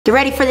You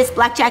ready for this,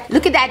 Blackjack?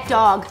 Look at that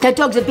dog. That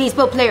dog's a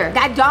baseball player.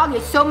 That dog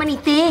is so many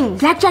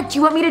things. Blackjack, do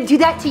you want me to do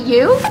that to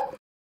you?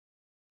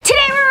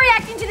 Today we're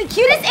reacting to the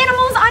cutest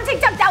animals on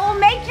TikTok that will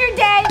make your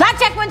day.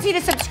 Blackjack wants you to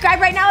subscribe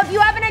right now if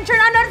you haven't and turn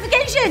on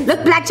notifications.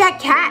 Look,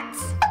 Blackjack,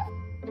 cats.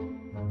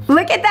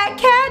 Look at that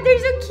cat, they're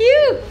so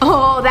cute.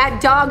 Oh,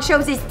 that dog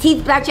shows his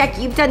teeth, Blackjack,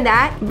 you've done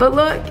that. But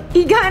look,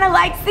 he kind of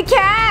likes the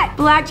cat.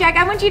 Blackjack,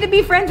 I want you to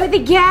be friends with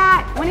the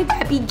cat. Wouldn't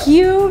that be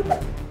cute?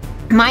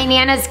 My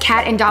Nana's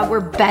cat and dog were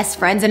best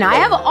friends, and I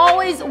have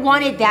always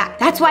wanted that.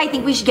 That's why I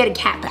think we should get a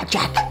cat,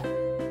 Blackjack.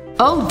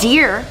 Oh,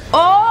 dear.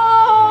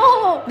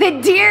 Oh, the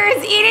deer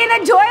is eating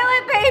the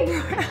toilet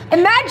paper.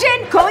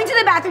 Imagine going to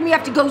the bathroom, you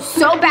have to go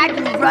so bad,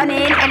 you run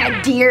in, and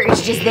a deer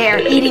is just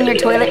there eating your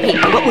toilet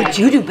paper. What would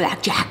you do,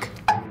 Blackjack?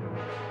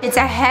 It's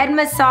a head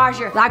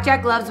massager.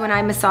 Blackjack loves when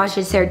I massage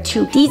his hair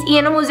too. These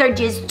animals are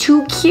just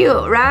too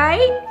cute,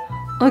 right?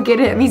 Look at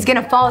him, he's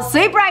gonna fall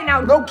asleep right now.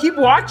 No, keep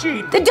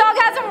watching. The dog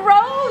has a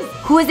rose.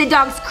 Who is the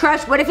dog's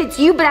crush? What if it's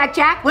you,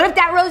 Blackjack? What if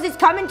that rose is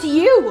coming to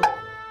you?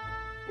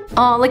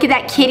 Oh, look at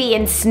that kitty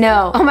in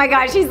snow. Oh my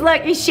gosh,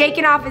 he's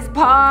shaking off his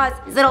paws,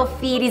 his little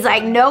feet. He's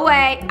like, no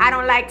way, I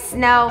don't like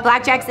snow.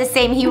 Blackjack's the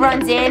same, he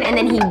runs in and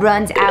then he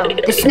runs out.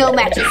 The snow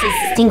matches his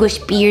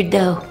distinguished beard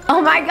though.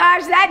 Oh my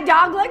gosh, that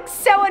dog looks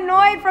so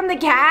annoyed from the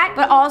cat,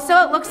 but also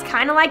it looks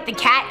kind of like the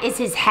cat is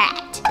his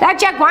hat.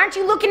 Blackjack, why aren't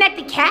you looking at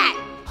the cat?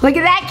 Look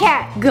at that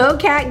cat. Go,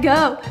 cat,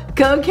 go.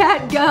 Go,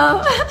 cat,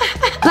 go.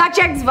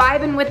 Blackjack's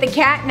vibing with the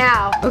cat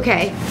now.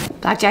 Okay,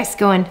 Blackjack's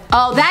going.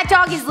 Oh, that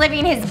dog is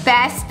living his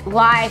best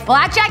life.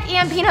 Blackjack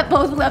and Peanut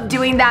both love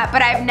doing that,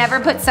 but I've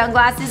never put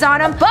sunglasses on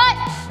them. But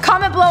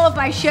comment below if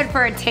I should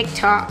for a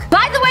TikTok.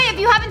 By the way, if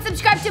you haven't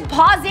subscribed to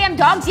Paws Am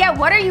Dogs yet,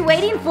 what are you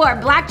waiting for?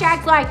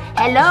 Blackjack's like,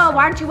 hello,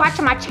 why aren't you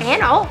watching my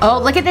channel?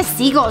 Oh, look at the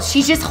seagulls.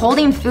 She's just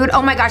holding food.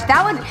 Oh my gosh,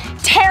 that would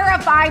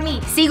terrify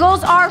me.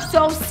 Seagulls are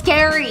so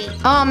scary.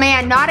 Oh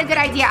man, not a good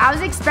idea. I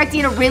was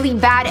expecting a really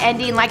bad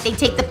ending, like they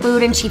take the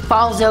food and she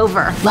falls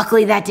over.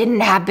 Luckily that didn't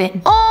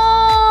happen.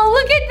 Oh,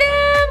 look at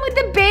them with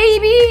the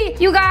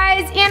baby. You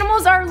guys,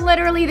 animals are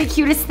literally the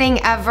cutest thing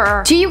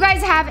ever. Do you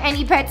guys have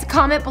any pets?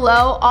 Comment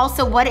below.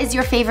 Also, what is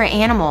your favorite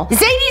animal?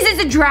 Zadie's is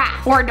a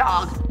giraffe or a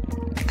dog.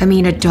 I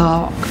mean a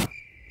dog.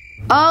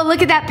 Oh,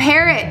 look at that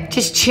parrot,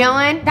 just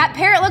chilling. That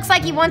parrot looks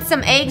like he wants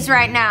some eggs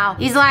right now.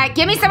 He's like,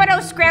 give me some of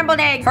those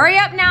scrambled eggs. Hurry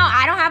up now,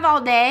 I don't have all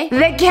day.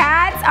 The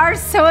cats are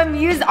so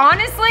amused.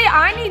 Honestly,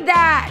 I need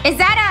that. Is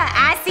that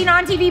a As Seen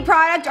on TV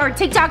product or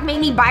TikTok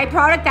made me buy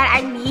product that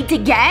I need to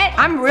get?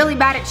 I'm really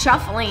bad at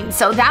shuffling,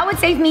 so that would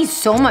save me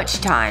so much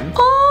time.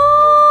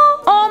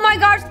 Oh my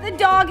gosh, the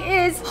dog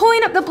is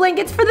pulling up the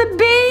blankets for the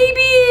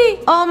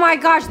baby. Oh my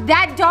gosh,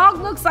 that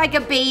dog looks like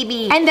a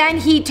baby. And then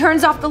he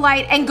turns off the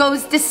light and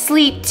goes to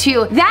sleep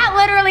too. That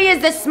literally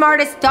is the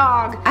smartest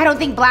dog. I don't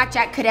think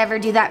Blackjack could ever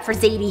do that for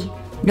Zadie.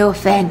 No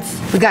offense.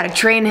 We gotta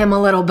train him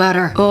a little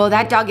better. Oh,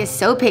 that dog is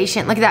so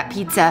patient. Look at that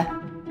pizza.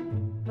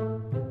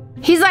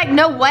 He's like,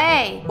 no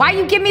way. Why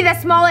you give me the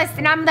smallest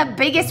and I'm the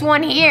biggest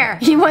one here?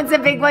 He wants a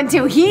big one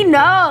too. He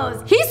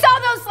knows. He saw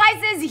those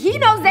slices. He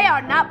knows they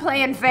are not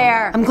playing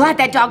fair. I'm glad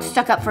that dog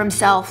stuck up for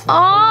himself.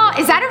 Oh,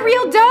 is that a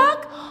real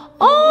duck?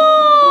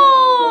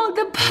 Oh,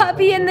 the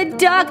puppy and the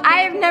duck. I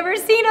have never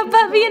seen a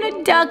puppy and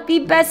a duck be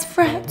best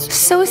friends.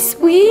 So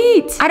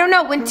sweet. I don't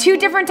know, when two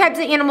different types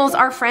of animals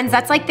are friends,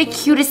 that's like the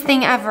cutest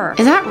thing ever.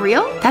 Is that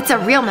real? That's a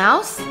real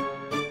mouse?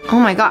 Oh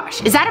my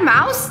gosh, is that a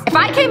mouse? If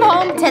I came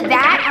home to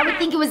that, I would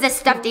think it was a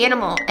stuffed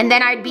animal. And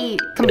then I'd be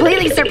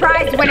completely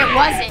surprised when it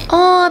wasn't.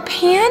 Oh, a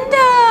panda.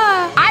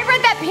 I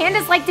read that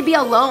pandas like to be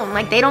alone.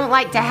 Like they don't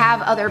like to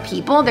have other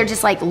people. They're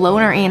just like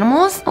loner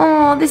animals.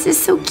 Oh, this is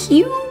so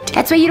cute.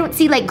 That's why you don't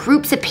see like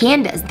groups of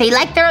pandas. They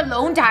like their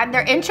alone time,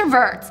 they're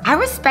introverts. I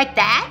respect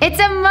that. It's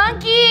a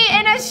monkey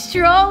in a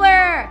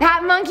stroller.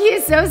 That monkey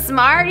is so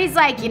smart. He's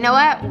like, you know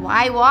what?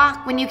 Why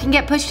walk when you can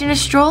get pushed in a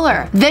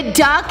stroller? The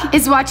duck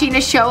is watching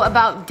a show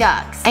about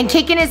ducks and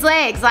kicking his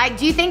legs. Like,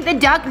 do you think the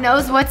duck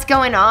knows what's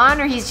going on?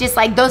 Or he's just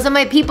like, those are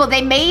my people,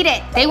 they made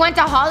it. They went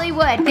to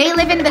Hollywood. They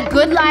live in the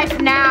good life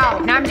now.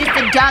 And I'm just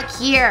a duck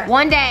here.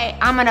 One day,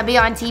 I'm gonna be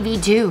on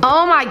TV too.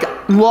 Oh my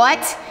God,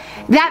 what?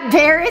 That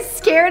bear is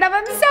scared of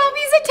himself.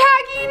 He's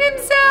attacking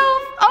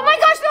himself. Oh my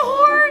gosh, the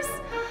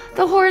horse.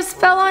 The horse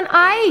fell on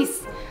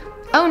ice.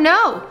 Oh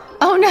no.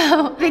 Oh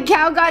no, the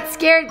cow got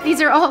scared.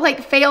 These are all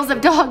like fails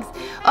of dogs.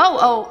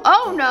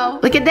 Oh no.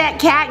 Look at that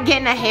cat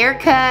getting a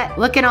haircut.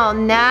 Looking all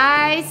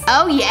nice.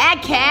 Oh yeah,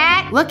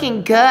 cat.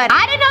 Looking good.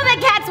 I didn't know that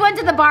cats went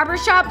to the barber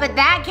shop, but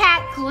that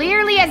cat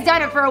clearly has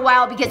done it for a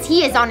while because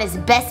he is on his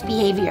best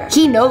behavior.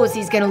 He knows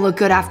he's gonna look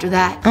good after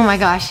that. Oh my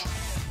gosh.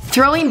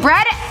 Throwing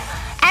bread.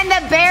 And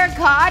the bear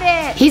caught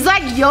it. He's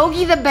like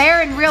Yogi the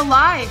bear in real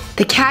life.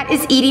 The cat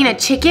is eating a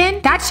chicken?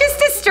 That's just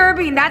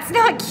disturbing. That's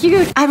not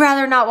cute. I'd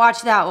rather not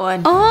watch that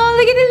one. Oh,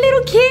 look at the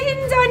little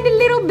kittens on the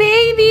little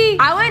baby.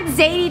 I want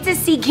Zadie to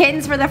see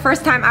kittens for the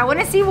first time. I want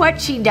to see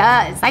what she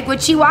does. Like,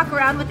 would she walk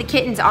around with the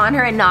kittens on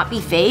her and not be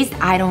phased?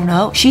 I don't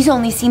know. She's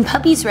only seen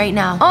puppies right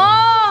now.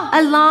 Oh,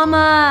 a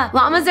llama.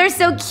 Llamas are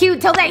so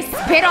cute till they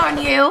spit on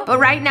you. But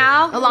right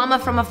now, a llama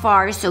from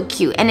afar is so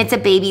cute. And it's a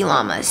baby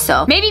llama,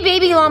 so maybe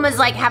baby llamas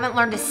like haven't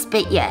learned to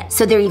spit yet.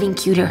 So they're even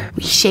cuter.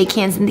 We shake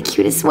hands in the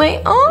cutest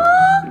way.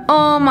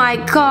 Oh my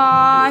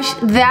gosh,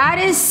 that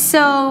is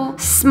so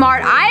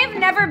smart. I have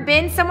never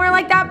been somewhere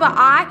like that, but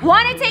I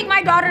want to take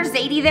my daughter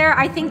Zadie there.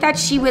 I think that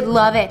she would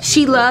love it.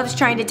 She loves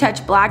trying to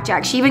touch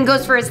Blackjack. She even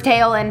goes for his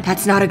tail, and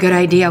that's not a good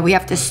idea. We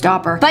have to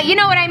stop her. But you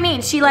know what I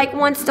mean. She like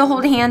wants to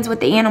hold hands with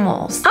the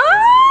animals.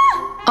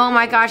 Oh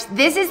my gosh,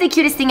 this is the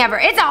cutest thing ever.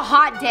 It's a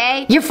hot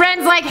day. Your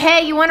friend's like,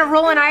 hey, you wanna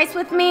roll in ice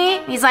with me?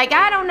 He's like,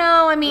 I don't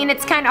know. I mean,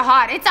 it's kinda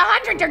hot. It's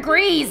 100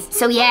 degrees.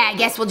 So yeah, I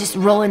guess we'll just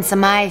roll in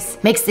some ice.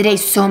 Makes the day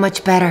so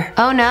much better.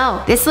 Oh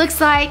no, this looks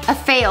like a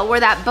fail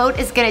where that boat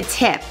is gonna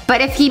tip.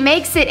 But if he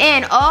makes it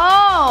in,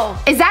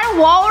 oh, is that a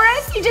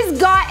walrus? He just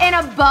got in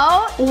a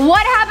boat?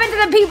 What happened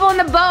to the people in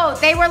the boat?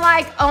 They were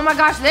like, oh my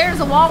gosh, there's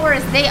a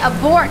walrus. They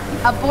abort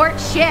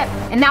ship.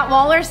 And that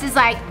walrus is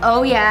like,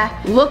 oh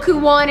yeah, look who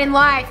won in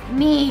life,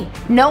 me.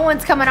 No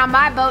one's coming on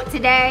my boat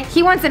today.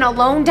 He wants an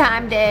alone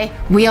time day.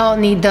 We all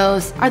need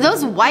those. Are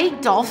those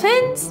white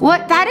dolphins?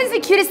 What? That is the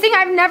cutest thing.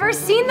 I've never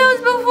seen those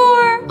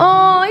before.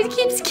 Oh, he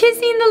keeps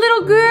kissing the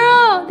little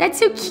girl. That's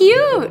so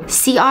cute.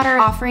 Sea otter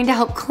offering to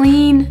help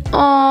clean.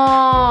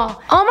 Oh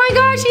my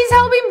gosh, he's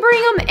helping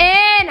bring them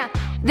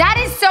in.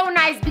 That is so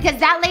nice because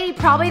that lady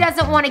probably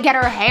doesn't want to get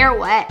her hair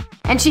wet.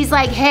 And she's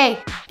like,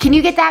 hey, can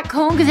you get that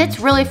comb? Because it's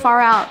really far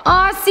out.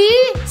 Aw,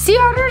 see? Sea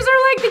otters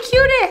are like the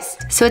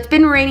cutest. So it's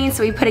been raining,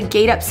 so we put a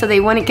gate up so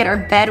they wouldn't get our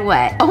bed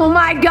wet. Oh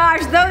my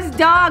gosh, those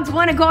dogs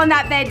want to go on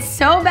that bed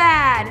so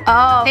bad.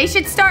 Oh, they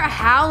should start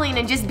howling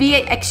and just be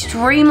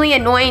extremely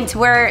annoying to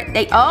where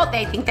they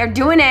think they're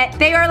doing it.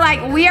 They are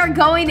like, we are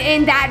going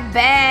in that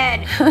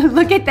bed.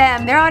 Look at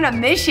them, they're on a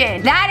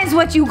mission. That is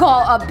what you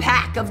call a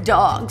pack of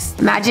dogs.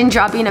 Imagine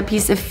dropping a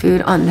piece of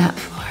food on that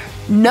floor.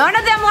 None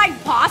of them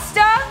like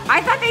pasta?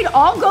 I thought they'd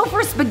all go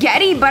for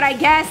spaghetti, but I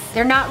guess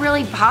they're not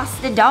really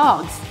pasta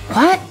dogs.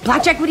 What?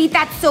 Blackjack would eat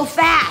that so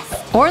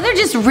fast. Or they're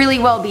just really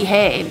well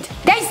behaved.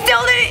 They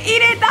still didn't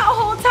eat it that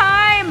whole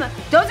time.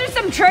 Those are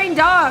some trained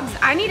dogs.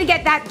 I need to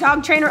get that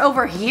dog trainer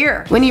over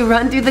here. When you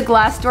run through the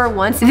glass door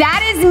once,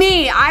 that is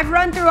me. I've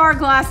run through our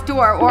glass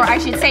door, or I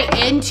should say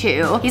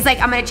into. He's like,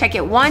 I'm gonna check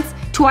it once,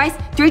 twice,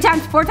 3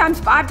 times, 4 times,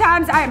 5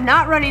 times. I am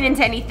not running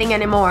into anything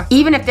anymore.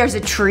 Even if there's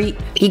a treat.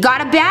 He got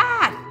a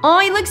bag. Oh,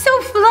 he looks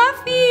so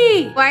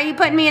fluffy. Why are you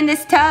putting me in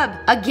this tub?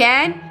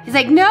 Again? He's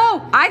like,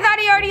 no, I thought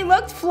he already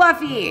looked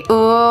fluffy.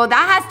 Oh,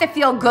 that has to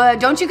feel good.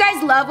 Don't you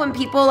guys love when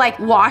people like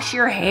wash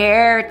your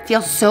hair? It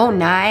feels so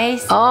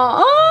nice.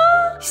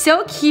 Oh,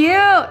 so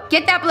cute.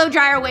 Get that blow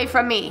dryer away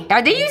from me.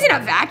 Are they using a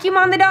vacuum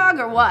on the dog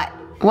or what?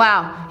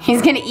 Wow,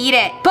 he's gonna eat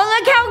it. But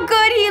look how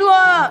good he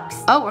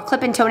looks. Oh, we're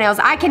clipping toenails.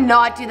 I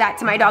cannot do that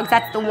to my dogs.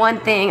 That's the one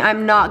thing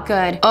I'm not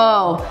good.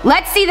 Oh,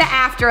 let's see the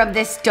after of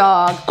this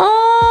dog.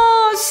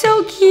 Oh,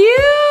 so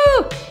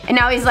cute. And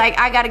now he's like,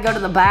 I gotta go to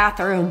the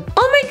bathroom.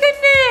 Oh my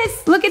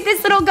goodness. Look at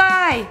this little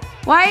guy.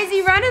 Why is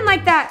he running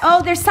like that?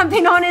 Oh, there's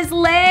something on his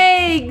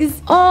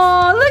legs.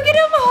 Oh, look at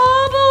him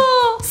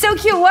hobble. So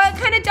cute. What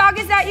kind of dog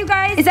is that, you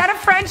guys? Is that a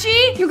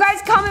Frenchie? You guys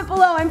comment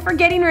below. I'm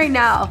forgetting right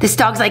now. This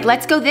dog's like,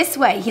 let's go this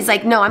way. He's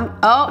like, no,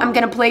 I'm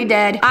gonna play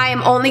dead. I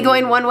am only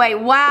going one way.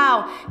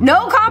 Wow.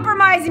 No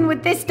compromising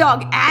with this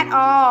dog at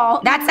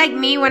all. That's like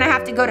me when I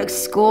have to go to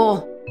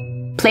school.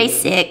 Play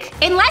sick.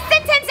 In less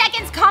than 10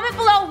 seconds, comment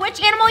below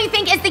which animal you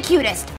think is the cutest.